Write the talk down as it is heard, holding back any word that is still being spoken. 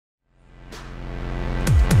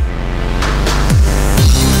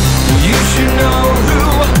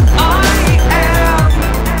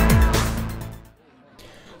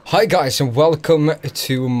Hi guys and welcome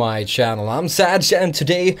to my channel. I'm Saj and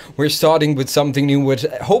today we're starting with something new which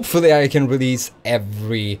hopefully I can release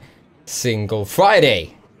every single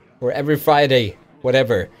Friday. Or every Friday,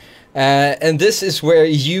 whatever. And this is where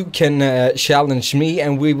you can challenge me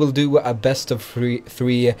and we will do a best of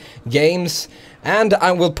three games. And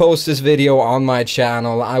I will post this video on my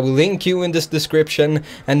channel. I will link you in this description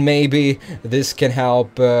and maybe this can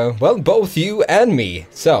help, well, both you and me.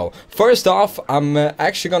 So, first off, I'm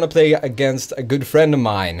actually gonna play against a good friend of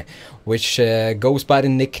mine, which goes by the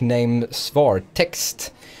nickname SVARTEXT.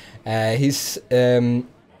 His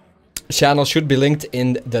channel should be linked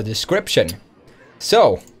in the description.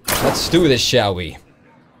 So, let's do this, shall we?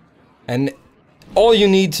 And all you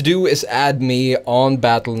need to do is add me on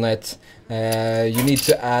Battle.net. You need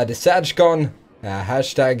to add SAJCON,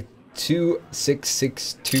 hashtag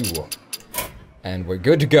 2662. And we're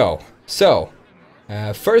good to go. So,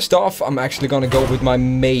 first off, I'm actually gonna go with my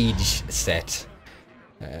mage set.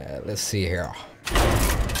 Let's see here.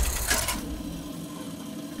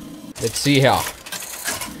 Let's see here.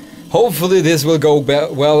 Hopefully this will go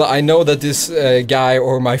well. I know that this guy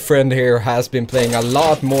or my friend here has been playing a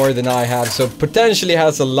lot more than I have, so potentially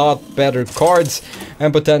has a lot better cards,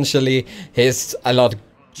 and potentially he's a lot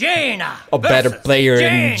a better player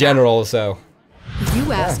in general. So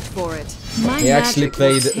you asked for it. He actually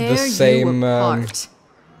played the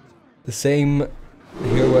same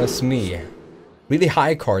hero as me. Really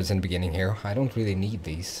high cards in the beginning here. I don't really need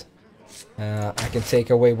these. I can take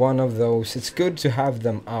away one of those. It's good to have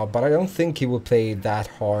them out, but I don't think he will play that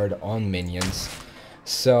hard on minions.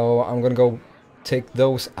 So I'm gonna go take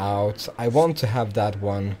those out. I want to have that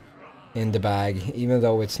one in the bag, even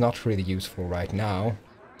though it's not really useful right now.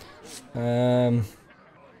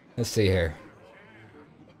 Let's see here.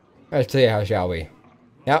 Let's see how shall we?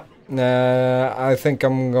 Yeah, I think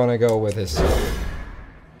I'm gonna go with this.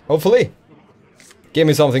 Hopefully, give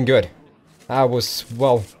me something good. I was,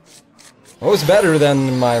 well, it was better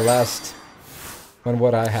than my last one,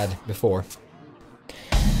 what I had before.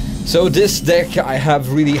 So this deck, I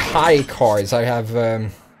have really high cards. I have,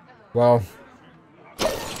 well,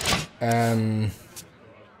 I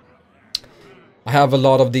have a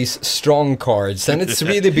lot of these strong cards, and it's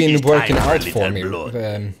really been working out for me,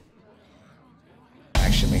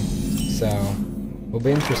 actually. So, will be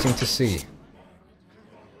interesting to see.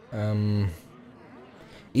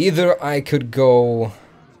 Either I could go...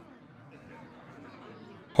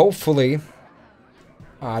 Hopefully...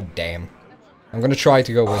 Ah, damn. I'm gonna try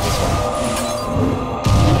to go with this one.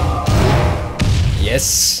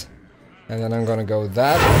 Yes! And then I'm gonna go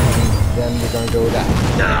that, and then we're gonna go that.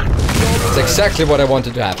 That's exactly what I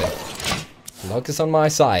wanted to happen. Luck is on my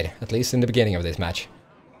side, at least in the beginning of this match.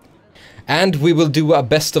 And we will do a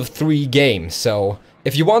best of 3 games, so...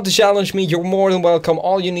 If you want to challenge me, you're more than welcome.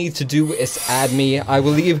 All you need to do is add me. I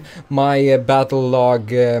will leave my battle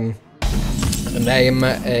log... name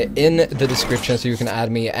in the description so you can add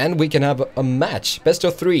me and we can have a match. Best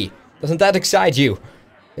of 3. Doesn't that excite you?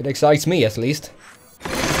 It excites me at least.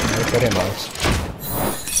 I'll put him out.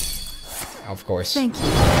 Of course. Thank you.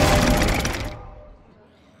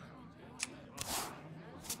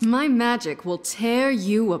 My magic will tear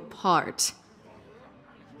you apart.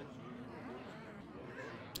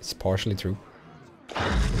 It's partially true.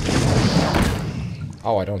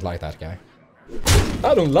 Oh, I don't like that guy.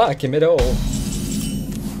 I don't like him at all.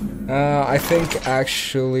 I think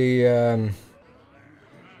actually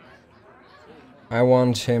I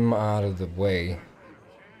want him out of the way.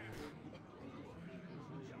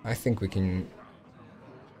 I think we can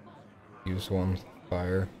use one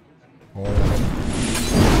fire. All of them.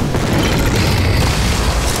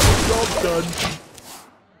 Job done.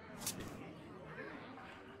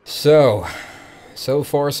 So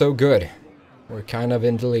far so good. We're kind of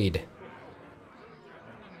in the lead.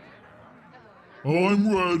 I'm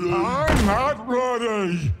ready. I'm not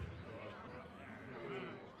ready.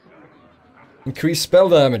 Increase spell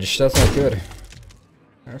damage. That's not good.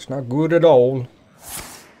 That's not good at all.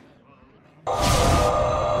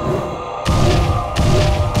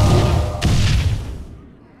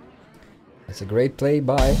 That's a great play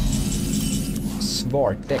by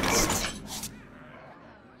SVARTEXT.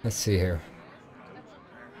 Let's see here.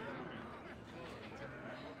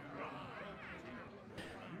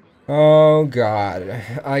 Oh god,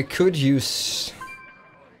 I could use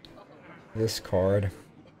this card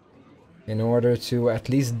in order to at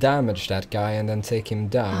least damage that guy and then take him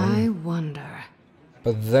down. I wonder.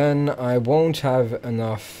 But then I won't have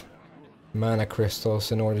enough mana crystals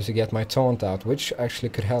in order to get my taunt out, which actually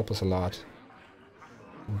could help us a lot.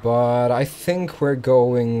 But I think we're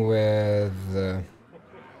going with...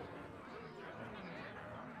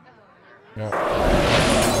 No.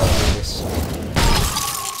 I'll do this.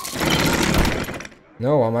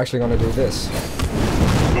 No, I'm actually gonna do this.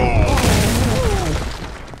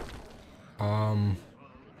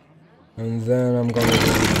 And then I'm gonna do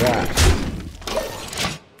that.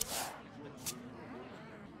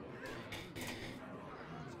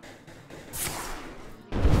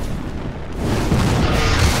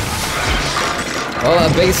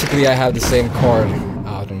 Well, basically I have the same card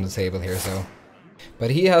out on the table here, so...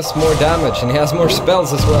 But he has more damage and he has more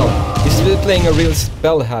spells as well. He's still playing a real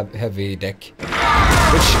spell-heavy deck.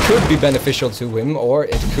 Which could be beneficial to him, or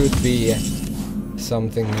it could be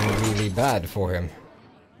something really bad for him.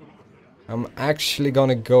 I'm actually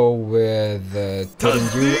gonna go with putting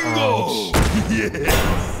you out.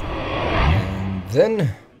 Yes. And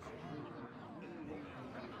then...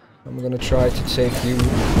 I'm gonna try to take you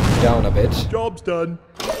down a bit. Job's done.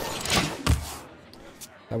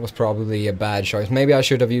 That was probably a bad choice. Maybe I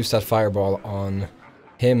should have used that fireball on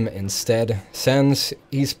him instead, since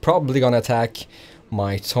he's probably gonna attack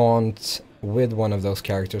my taunt with one of those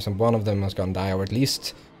characters, and one of them is gonna die, or at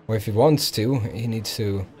least, or if he wants to, he needs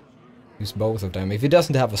to use both of them. If he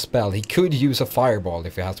doesn't have a spell, he could use a fireball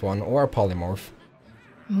if he has one, or a polymorph.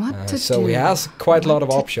 So he has quite a lot of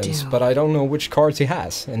options, but I don't know which cards he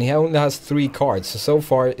has, and he only has 3 cards, so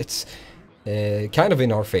far it's kind of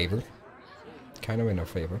in our favor. Kind of in our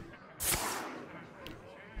favor.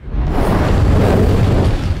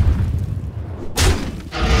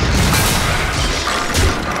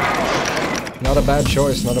 Not a bad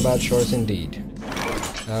choice, not a bad choice indeed.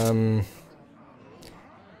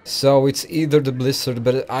 So it's either the Blizzard,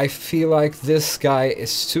 but I feel like this guy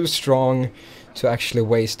is too strong to actually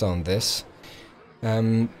waste on this.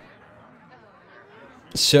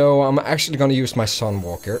 So I'm actually gonna use my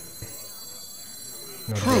Sunwalker.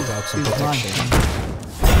 In order to get out some protection.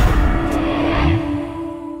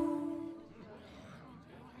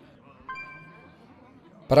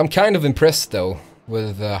 But I'm kind of impressed though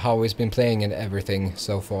with how he's been playing and everything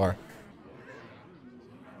so far.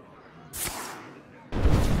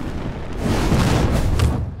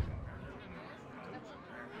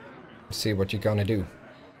 See what you're gonna do.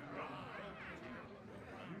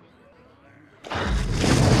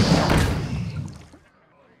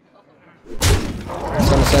 It's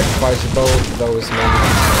gonna sacrifice both those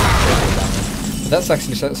minions. That's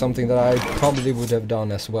actually something that I probably would have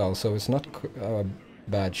done as well, so it's not a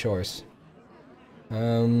bad choice.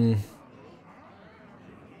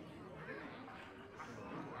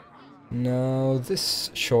 No,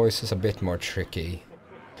 this choice is a bit more tricky.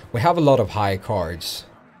 We have a lot of high cards,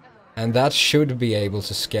 and that should be able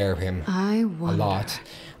to scare him a lot.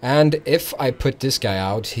 And if I put this guy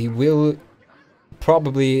out, he will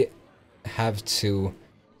probably have to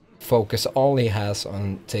focus all he has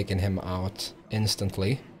on taking him out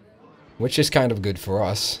instantly, which is kind of good for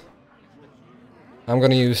us. I'm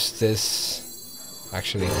gonna use this,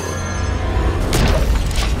 actually.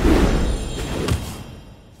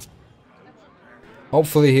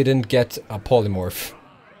 Hopefully he didn't get a polymorph.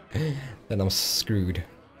 Then I'm screwed.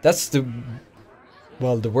 That's the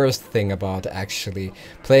worst thing about actually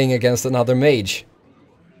playing against another mage.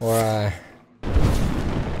 Or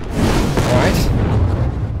alright.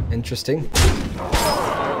 Interesting.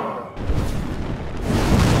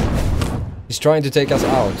 He's trying to take us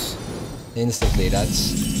out instantly.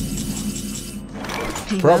 That's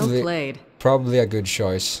probably a good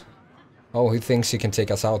choice. Oh, he thinks he can take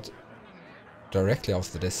us out directly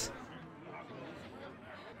after this.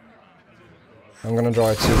 I'm gonna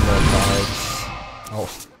draw 2 more cards. Oh,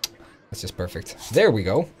 that's just perfect. There we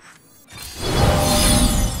go.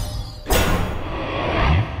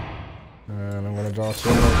 And I'm gonna draw 2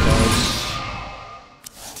 more cards.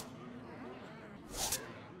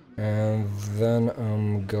 And then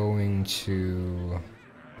I'm going to...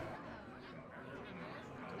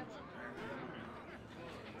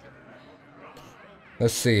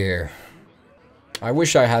 Let's see here. I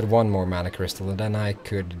wish I had 1 more mana crystal, and then I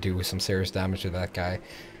could do some serious damage to that guy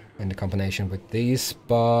in the combination with these,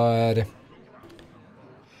 but...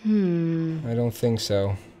 I don't think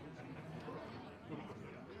so.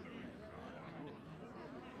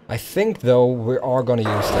 I think, though, we are gonna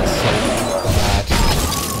use this so that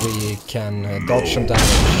we can dodge some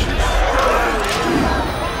damage.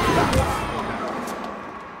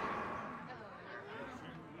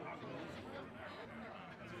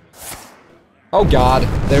 Oh god,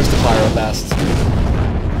 there's the Pyroblast.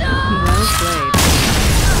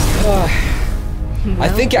 I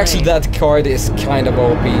think actually that card is kind of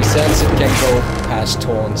OP, since it can go past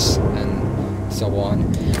taunts and so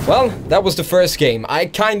on. Well, that was the first game. I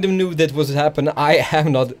kind of knew that was happen. I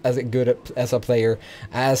am not as good as a player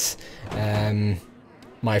as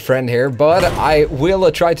my friend here, but I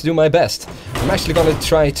will try to do my best. I'm actually gonna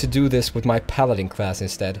try to do this with my paladin class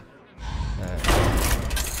instead.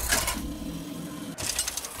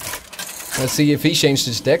 Let's see if he changed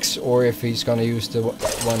his decks or if he's gonna use the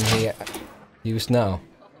one he used now.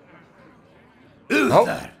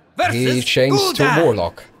 Oh, he changed to a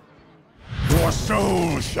warlock. Your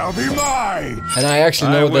soul shall be mine. And I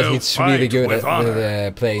actually know that he's really good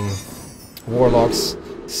at playing warlocks,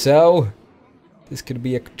 so this could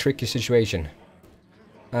be a tricky situation.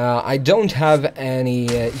 I don't have any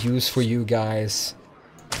use for you guys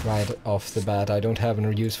right off the bat. I don't have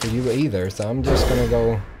any use for you either, so I'm just gonna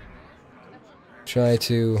go try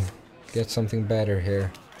to get something better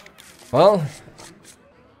here. Well,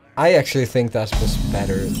 I actually think that was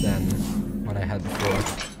better than what I had before.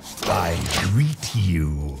 I greet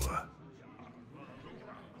you.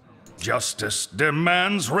 Justice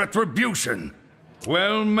demands retribution.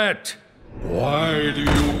 Well met. Why do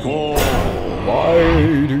you call?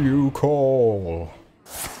 Why do you call?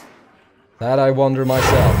 That I wonder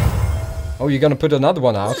myself. Oh, you're gonna put another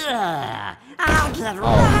one out?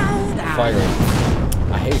 Oh, fire.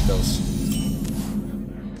 I hate those.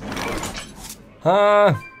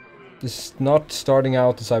 This is not starting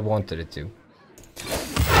out as I wanted it to.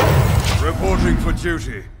 Reporting for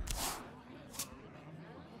duty.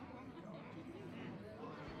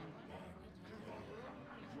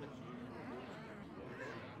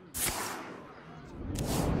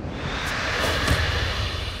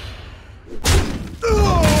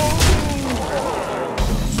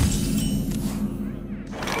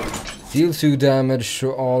 Deal 2 damage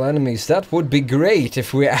to all enemies. That would be great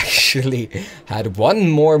if we actually had one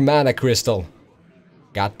more mana crystal.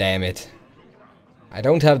 God damn it. I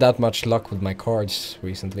don't have that much luck with my cards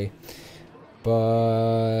recently.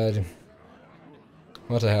 But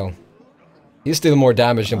what the hell? He's still more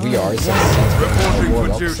damage than we are, so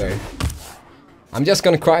I'm just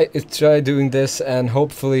gonna try doing this and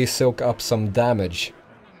hopefully soak up some damage.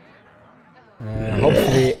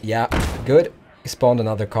 Hopefully, yeah, good. He spawned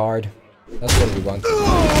another card. That's what we want.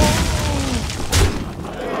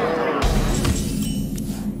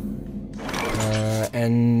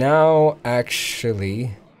 And now,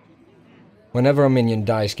 actually, whenever a minion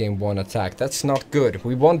dies, gain 1 attack. That's not good.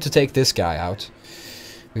 We want to take this guy out.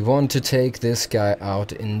 We want to take this guy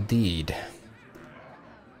out indeed.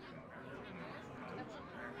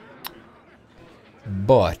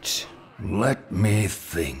 But Let me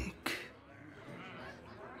think.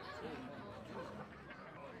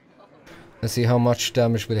 let's see how much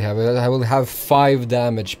damage will he have. I will have 5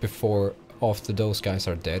 damage before after those guys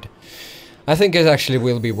are dead. I think it actually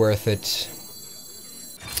will be worth it.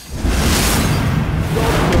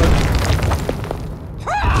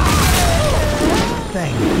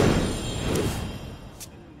 Thank you.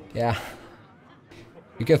 Yeah.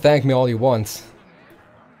 You can thank me all you want.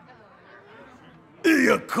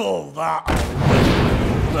 You call that?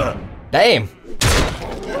 Damn!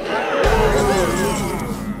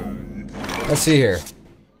 Let's see here.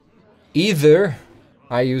 Either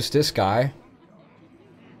I use this guy,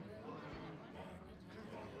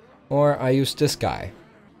 or I use this guy.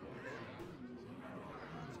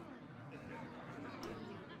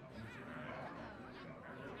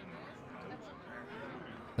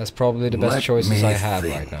 That's probably the best choices I have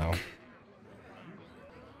right now.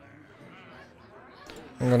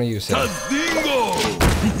 I'm gonna use it.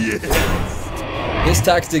 Yes. His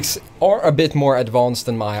tactics are a bit more advanced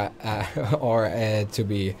than my are, to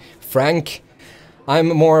be frank. I'm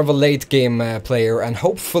more of a late game player, and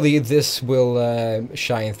hopefully this will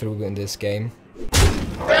shine through in this game.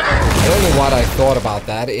 I don't know what I thought about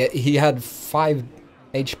that. He had 5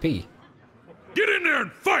 HP. Get in there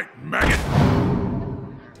and fight, maggot.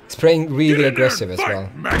 He's playing really aggressive as well.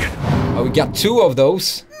 Maggot. Oh, we got 2 of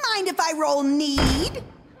those. Mind if I roll need?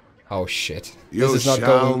 Oh shit. You This is not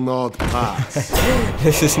shall going. not pass.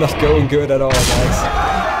 This is not going good at all,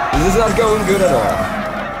 guys. This is not going good at all.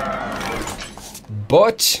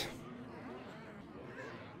 But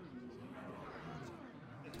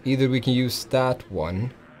either we can use that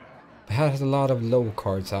one. It has a lot of low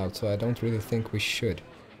cards out, so I don't really think we should.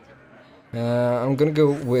 I'm gonna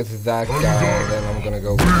go with that guy, then I'm gonna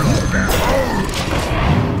go with that guy.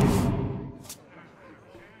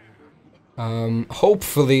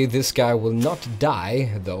 Hopefully this guy will not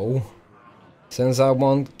die, though, since I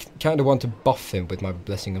kinda want to buff him with my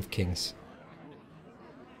Blessing of Kings.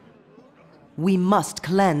 We must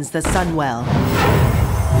cleanse the Sunwell.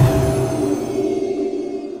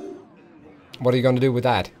 What are you gonna do with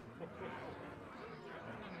that?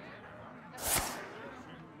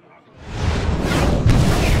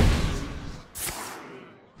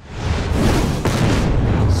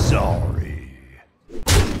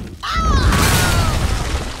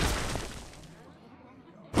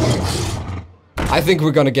 I think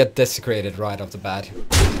we're gonna get desecrated right off the bat.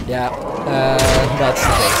 Yeah, that's the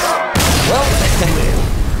case. Well,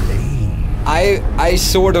 I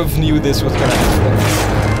sort of knew this was gonna happen.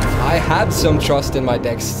 I had some trust in my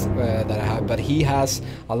decks that I have, but he has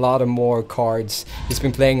a lot of more cards. He's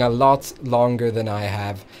been playing a lot longer than I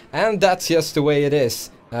have, and that's just the way it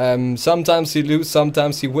is. Sometimes you lose,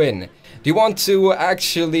 sometimes you win. Do you want to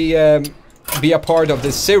actually be a part of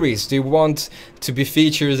this series? Do you want to be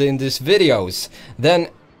featured in these videos? Then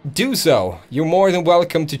do so. You're more than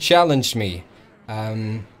welcome to challenge me.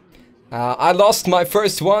 I lost my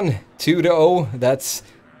first one 2-0. That's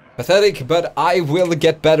pathetic, but I will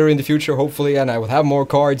get better in the future, hopefully, and I will have more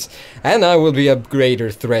cards, and I will be a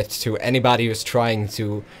greater threat to anybody who's trying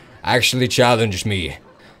to actually challenge me.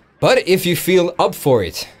 But if you feel up for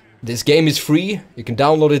it, this game is free. You can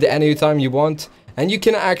download it anytime you want, and you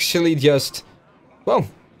can actually just, well,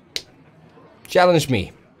 challenge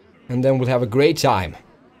me, and then we'll have a great time,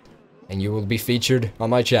 and you will be featured on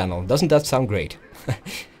my channel. Doesn't that sound great?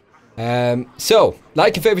 So,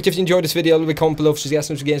 like and favorite if you enjoyed this video, leave a comment below if you guys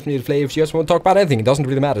some games we need to play. If you guys want to talk about anything, it doesn't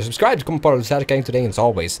really matter. Subscribe to become part of the SAJCON today, and as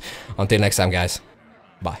always, until next time, guys,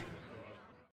 bye.